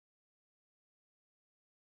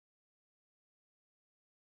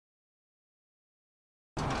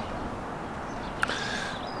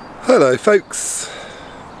Hello folks,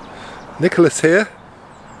 Nicholas here.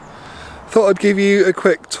 Thought I'd give you a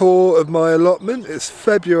quick tour of my allotment. It's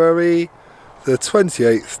February the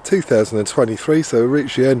 28th 2023, so we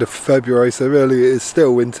reached the end of February, so really it is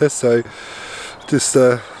still winter, so just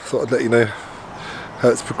thought I'd let you know how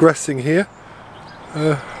it's progressing here.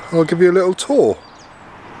 I'll give you a little tour.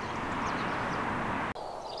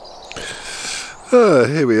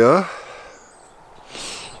 Here we are.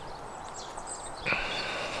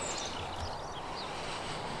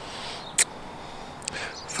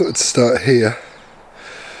 Thought I'd start here.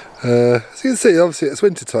 As you can see, obviously it's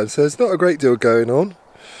winter time, so there's not a great deal going on.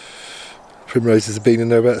 Primroses have been in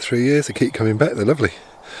there about 3 years. They keep coming back. They're lovely.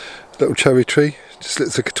 Little cherry tree, just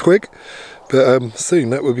looks like a twig, but soon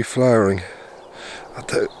that will be flowering.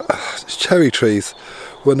 Cherry trees,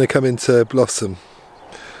 when they come into blossom,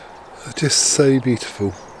 are just so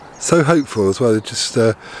beautiful, so hopeful as well. Just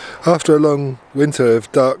after a long winter of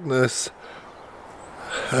darkness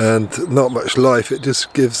and not much life, it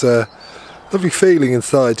just gives a lovely feeling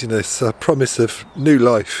inside, you know, it's a promise of new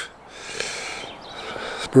life.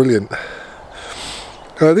 It's brilliant.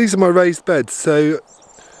 These are my raised beds, so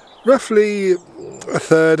roughly a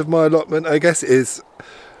third of my allotment, I guess, is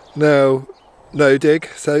now no dig.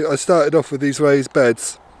 So I started off with these raised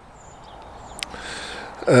beds,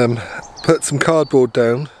 put some cardboard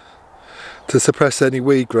down to suppress any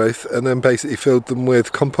weed growth, and then basically filled them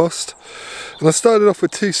with compost. And I started off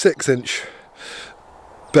with 2 6-inch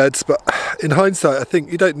beds, but in hindsight I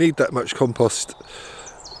think you don't need that much compost.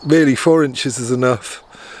 Really 4 inches is enough.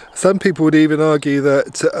 Some people would even argue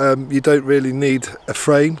that you don't really need a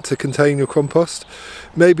frame to contain your compost.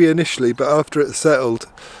 Maybe initially, but after it's settled,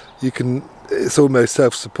 it's almost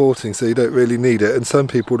self-supporting, so you don't really need it. And some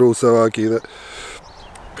people would also argue that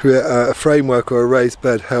a framework or a raised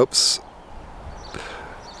bed helps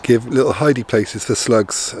give little hidey places for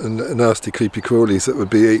slugs and nasty creepy crawlies that would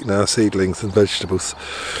be eating our seedlings and vegetables.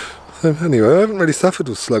 So anyway, I haven't really suffered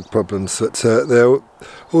with slug problems, but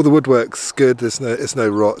all the woodwork's good. It's no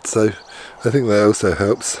rot, so I think that also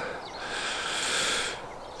helps.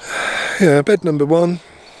 Yeah, bed number 1.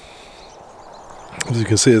 As you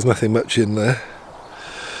can see, there's nothing much in there.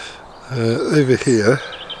 Over here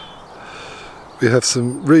we have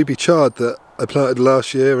some ruby chard that I planted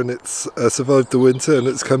last year, and it's survived the winter and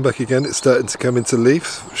it's come back again. It's starting to come into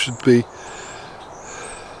leaf. Should be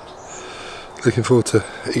looking forward to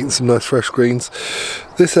eating some nice fresh greens.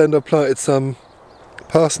 This end I planted some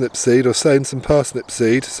parsnip seed, or sown some parsnip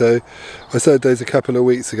seed, so I sowed those a couple of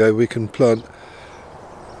weeks ago. We can plant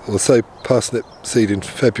or sow parsnip seed in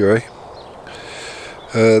February.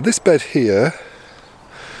 This bed here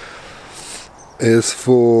is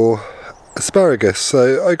for asparagus.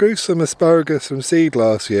 So I grew some asparagus from seed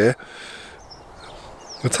last year,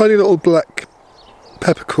 a tiny little black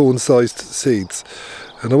peppercorn sized seeds,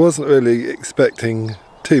 and I wasn't really expecting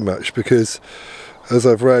too much because, as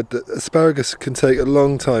I've read, that asparagus can take a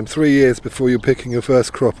long time, 3 years before you're picking your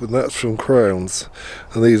first crop, and that's from crowns,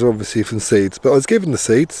 and these are obviously from seeds. But I was given the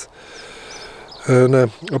seeds and I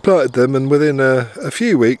planted them, and within a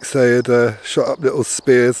few weeks they had shot up little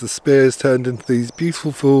spears. The spears turned into these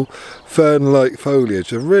beautiful fern-like foliage.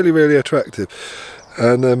 They're really, really attractive.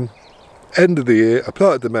 And end of the year I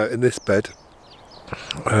planted them out in this bed.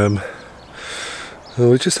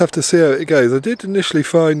 We just have to see how it goes. I did initially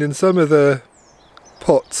find in some of the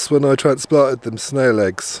pots when I transplanted them snail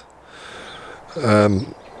eggs.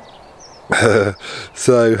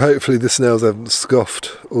 So hopefully the snails haven't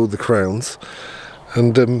scoffed all the crowns.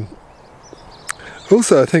 And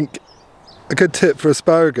also I think a good tip for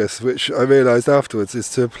asparagus, which I realised afterwards, is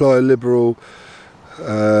to apply a liberal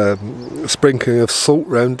sprinkling of salt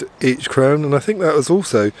round each crown, and I think that was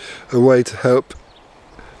also a way to help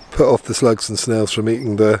put off the slugs and snails from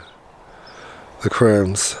eating the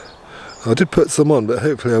crowns. I did put some on, but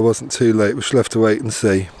hopefully I wasn't too late. We shall have to wait and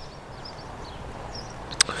see.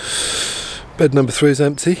 Bed number 3 is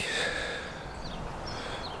empty.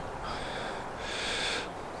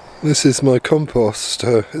 This is my compost.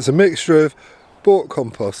 It's a mixture of bought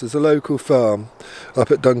compost. There's a local farm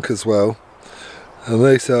up at Dunkerswell, and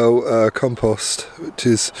they sell compost which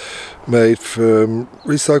is made from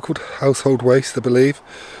recycled household waste, I believe,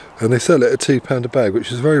 and they sell it at £2 a bag,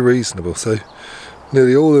 which is very reasonable. So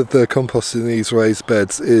nearly all of the compost in these raised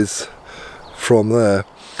beds is from there.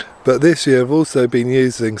 But this year I've also been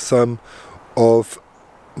using some of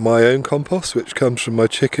my own compost, which comes from my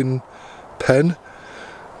chicken pen.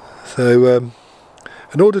 So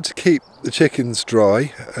in order to keep the chickens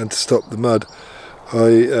dry and to stop the mud,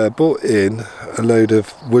 I bought in a load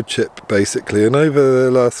of wood chip basically, and over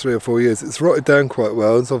the last 3 or 4 years it's rotted down quite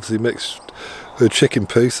well. It's obviously mixed with chicken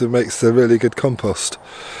poo, so it makes a really good compost.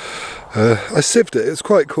 I sieved it, it's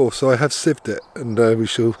quite coarse, so I have sieved it, and we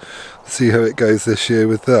shall see how it goes this year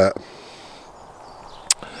with that.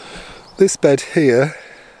 This bed here,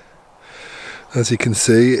 as you can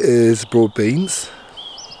see, is broad beans,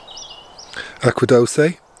 aqua dulce.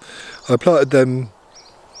 I planted them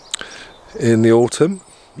in the autumn,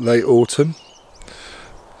 late autumn,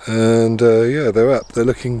 and yeah, they're up, they're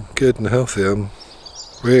looking good and healthy. I'm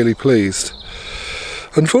really pleased.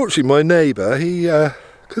 Unfortunately, my neighbour, he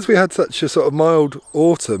because we had such a sort of mild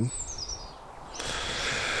autumn,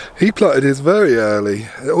 he planted his very early.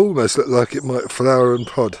 It almost looked like it might flower and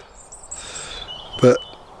pod, but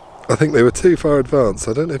I think they were too far advanced.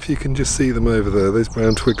 I don't know if you can just see them over there, those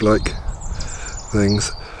brown twig-like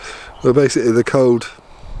things. Well, basically the cold,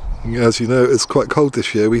 as you know, it's quite cold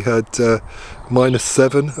this year. We had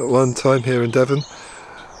 -7 at one time here in Devon,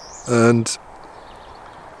 and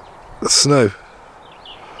snow.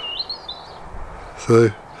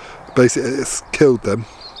 So basically it's killed them.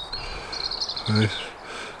 So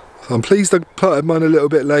I'm pleased I planted mine a little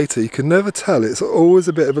bit later. You can never tell, it's always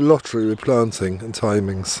a bit of a lottery with planting and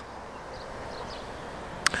timings.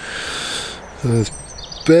 There's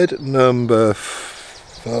bed number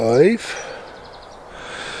 5.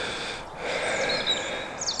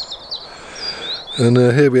 And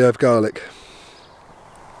here we have garlic.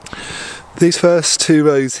 These first 2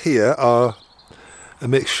 rows here are a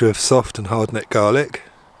mixture of soft and hard neck garlic.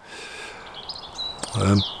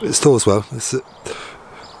 It stores well. It's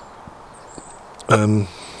a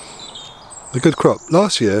good crop.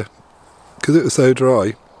 Last year, because it was so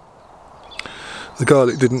dry, the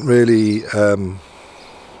garlic didn't really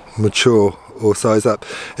mature or size up.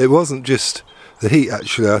 It wasn't just the heat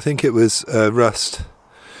actually, I think it was rust,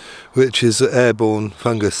 which is an airborne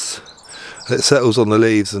fungus. It settles on the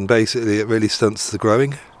leaves and basically it really stunts the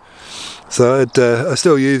growing. So I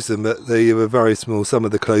still use them, but they were very small. Some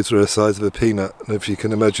of the cloves were the size of a peanut, and if you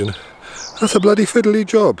can imagine, that's a bloody fiddly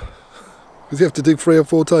job, because you have to do 3 or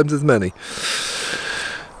 4 times as many.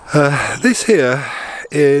 This here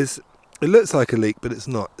is, it looks like a leek, but it's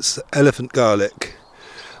not. It's elephant garlic.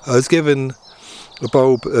 I was given a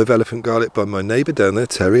bulb of elephant garlic by my neighbour down there,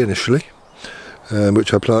 Terry, initially,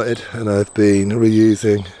 which I planted, and I've been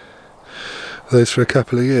reusing those for a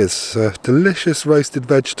couple of years. Delicious roasted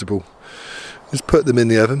vegetable. Just put them in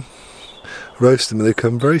the oven, roast them, and they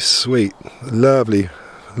become very sweet. Lovely,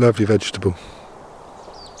 lovely vegetable.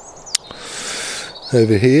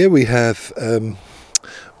 Over here we have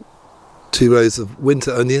 2 rows of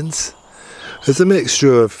winter onions. There's a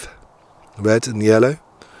mixture of red and yellow.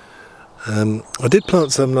 I did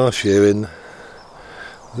plant some last year in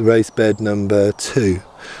the raised bed number 2,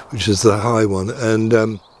 which is the high one,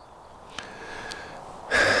 and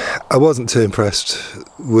I wasn't too impressed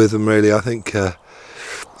with them really. I think, I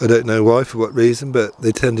don't know why, for what reason, but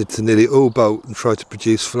they tended to nearly all bolt and try to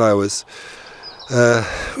produce flowers.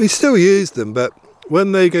 We still use them, but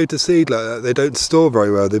when they go to seed like that, they don't store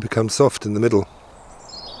very well. They become soft in the middle.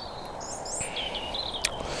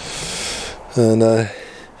 And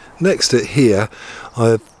next to it here,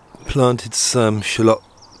 I've planted some shallot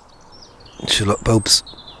bulbs.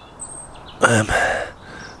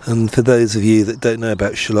 And for those of you that don't know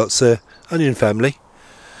about shallots, they're onion family.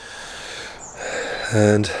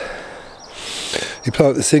 And you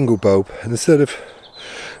plant a single bulb, and instead of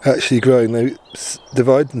actually growing, they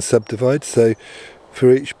divide and subdivide. So for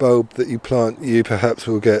each bulb that you plant, you perhaps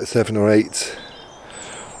will get 7 or 8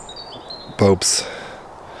 bulbs.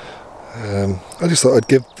 I just thought I'd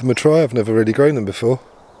give them a try. I've never really grown them before.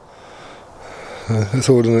 It's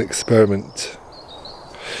all an experiment.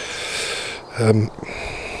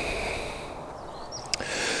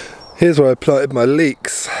 Here's where I planted my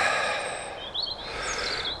leeks.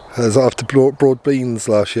 It was after broad beans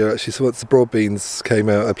last year actually, so once the broad beans came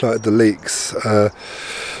out I planted the leeks.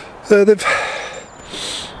 They've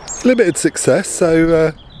limited success,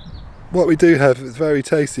 so what we do have is very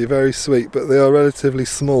tasty, very sweet, but they are relatively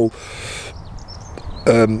small.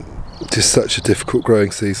 Just such a difficult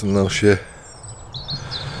growing season last year.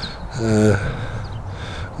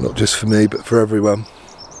 Not just for me, but for everyone.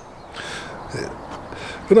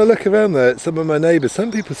 When I look around there at some of my neighbours, some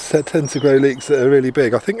people tend to grow leeks that are really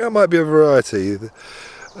big. I think that might be a variety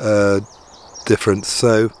difference.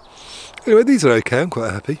 So anyway, these are okay. I'm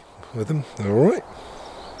quite happy with them. They're all right.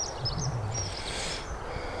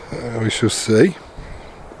 We shall see.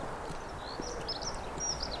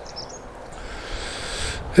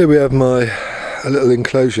 Here we have a little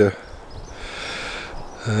enclosure.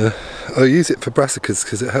 I use it for brassicas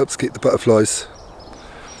because it helps keep the butterflies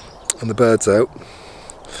and the birds out.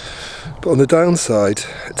 But on the downside,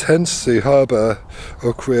 it tends to harbour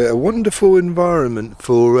or create a wonderful environment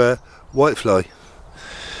for whitefly.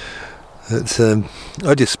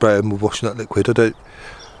 I just spray them with washing up liquid. I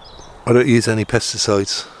don't use any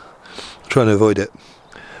pesticides. I'm trying to avoid it.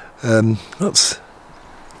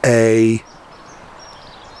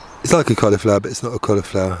 It's like a cauliflower, but it's not a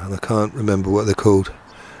cauliflower, and I can't remember what they're called.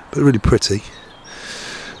 But really pretty.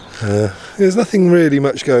 There's nothing really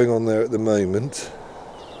much going on there at the moment.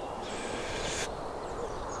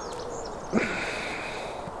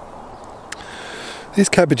 These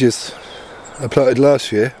cabbages I planted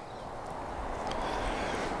last year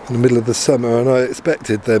in the middle of the summer, and I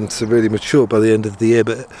expected them to really mature by the end of the year,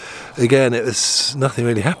 but again nothing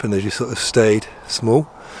really happened. They just sort of stayed small,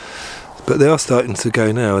 but they are starting to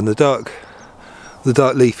go now. And the dark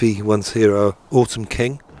leafy ones here are Autumn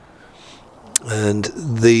King, and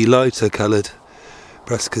the lighter coloured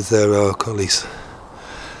brassicas there are Collies.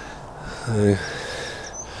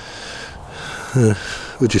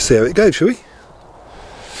 We'll just see how it goes, shall we?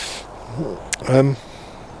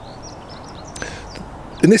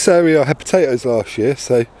 In this area I had potatoes last year,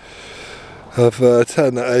 so I've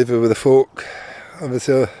turned that over with a fork.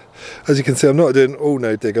 Obviously, as you can see, I'm not doing all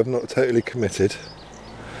no dig, I'm not totally committed.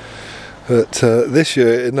 But this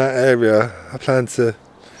year in that area I plan to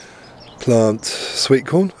plant sweet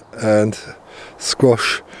corn and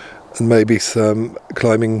squash and maybe some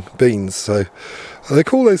climbing beans. So they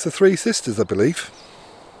call those the Three Sisters, I believe.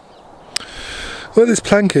 Where this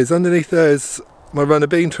plank is, underneath there is my runner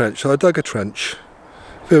bean trench. So I dug a trench,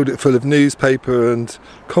 filled it full of newspaper and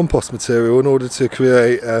compost material in order to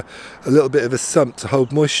create a little bit of a sump to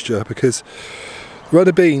hold moisture, because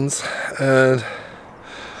runner beans and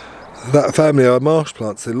that family are marsh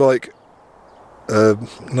plants. They like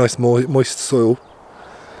nice moist soil,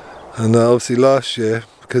 and obviously last year,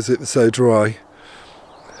 because it was so dry,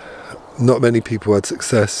 not many people had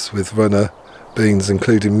success with runner beans,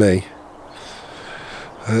 including me.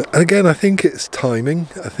 And again, I think it's timing.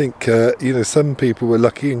 I think you know, some people were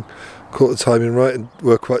lucky and caught the timing right and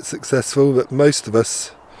were quite successful, but most of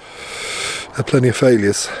us had plenty of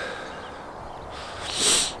failures.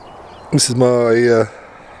 This is my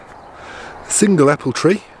single apple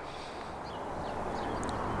tree.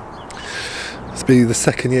 It's been the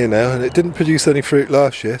second year now, and it didn't produce any fruit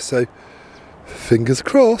last year, so fingers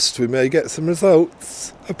crossed we may get some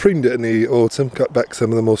results. I pruned it in the autumn, cut back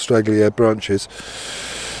some of the more straggly branches.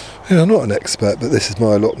 You know, I'm not an expert, but this is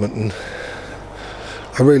my allotment and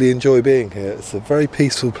I really enjoy being here. It's a very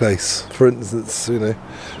peaceful place. For instance, you know,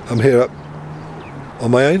 I'm here up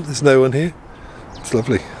on my own, there's no one here. It's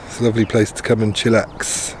lovely. It's a lovely place to come and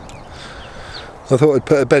chillax. I thought I'd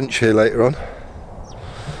put a bench here later on,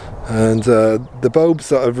 and the bulbs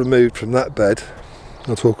that I've removed from that bed,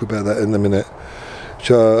 I'll talk about that in a minute,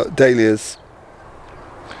 which are dahlias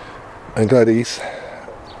and gladdies,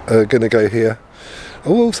 are going to go here. I've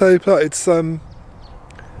also planted some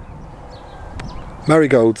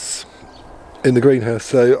marigolds in the greenhouse,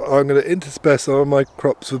 so I'm going to intersperse all my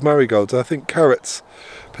crops with marigolds. I think carrots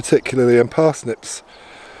particularly, and parsnips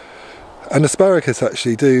and asparagus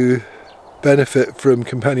actually do benefit from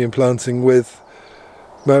companion planting with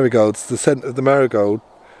marigolds. The scent of the marigold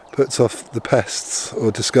puts off the pests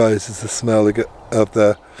or disguises the smell of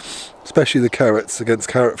the, especially the carrots, against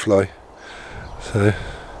carrot fly. So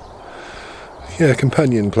yeah,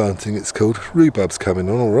 companion planting it's called. Rhubarb's coming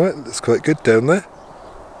on alright, that's quite good down there.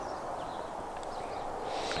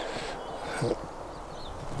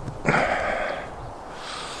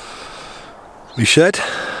 We shed.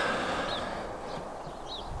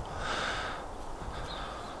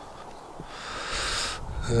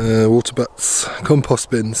 Water butts, compost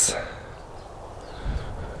bins.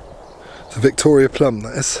 It's a Victoria plum,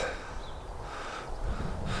 that is.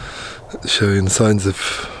 Showing signs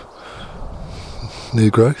of new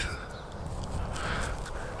growth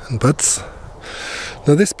and buds.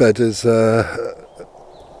 Now this bed is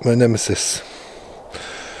my nemesis.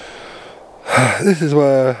 This is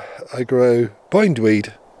where I grow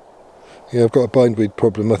bindweed. Yeah, I've got a bindweed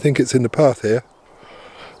problem. I think it's in the path here.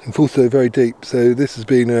 It's also very deep, so this will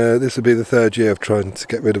be the third year of trying to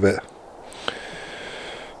get rid of it.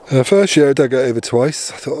 First year I dug it over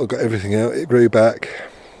twice. I thought I got everything out. It grew back,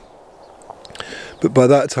 but by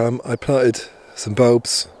that time I planted some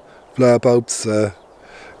bulbs, flower bulbs,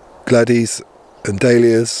 gladdies and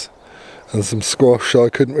dahlias, and some squash, so I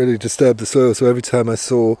couldn't really disturb the soil. So every time I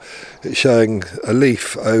saw it showing a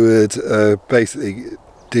leaf, I would basically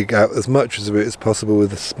dig out as much of it as possible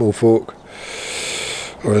with a small fork.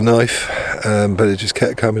 or a knife, but it just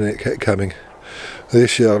kept coming, it kept coming.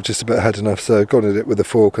 This year I've just about had enough, so I've gone at it with a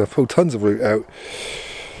fork and I've pulled tons of root out.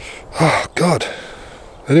 Oh God,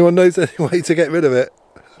 anyone knows any way to get rid of it?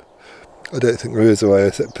 I don't think there is a way,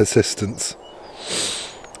 except persistence.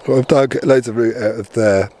 But I've dug loads of root out of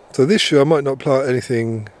there. So this year I might not plant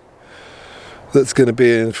anything that's going to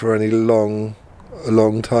be in for a long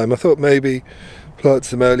time. I thought maybe plant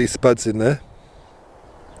some early spuds in there.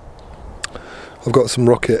 I've got some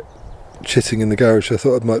rocket chitting in the garage, so I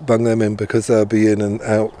thought I might bung them in because they'll be in and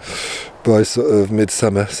out by sort of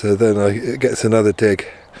midsummer, so then it gets another dig,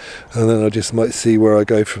 and then I just might see where I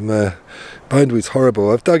go from there. Bindweed's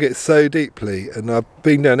horrible. I've dug it so deeply and I've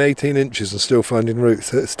been down 18 inches and still finding roots,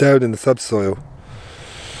 so it's down in the subsoil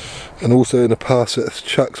and also in a path that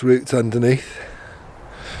chucks roots underneath.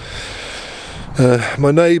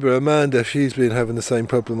 My neighbour Amanda, she's been having the same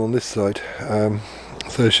problem on this side,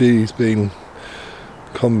 so she's been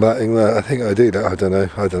combating that. I think I do that, I don't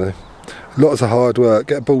know. Lots of hard work.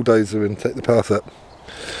 Get a bulldozer and take the path up.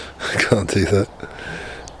 I can't do that.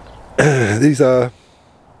 These are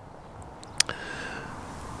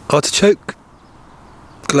artichoke,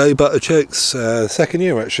 glow butterchokes, second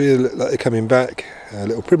year actually. They look like they're coming back. A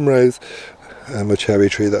little primrose and my cherry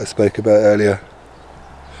tree that I spoke about earlier.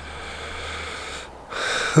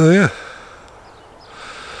 Oh yeah,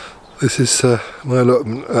 this is my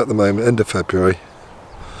allotment at the moment, end of February.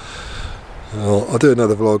 I'll do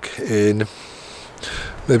another vlog in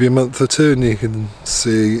maybe a month or two and you can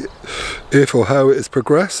see if or how it has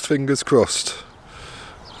progressed, fingers crossed.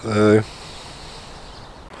 Yeah,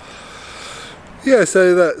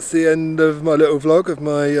 so that's the end of my little vlog of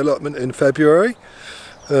my allotment in February.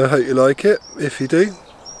 I hope you like it. If you do,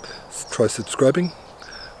 try subscribing.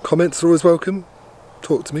 Comments are always welcome.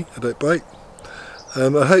 Talk to me, I don't bite. I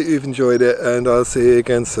hope you've enjoyed it and I'll see you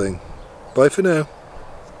again soon. Bye for now.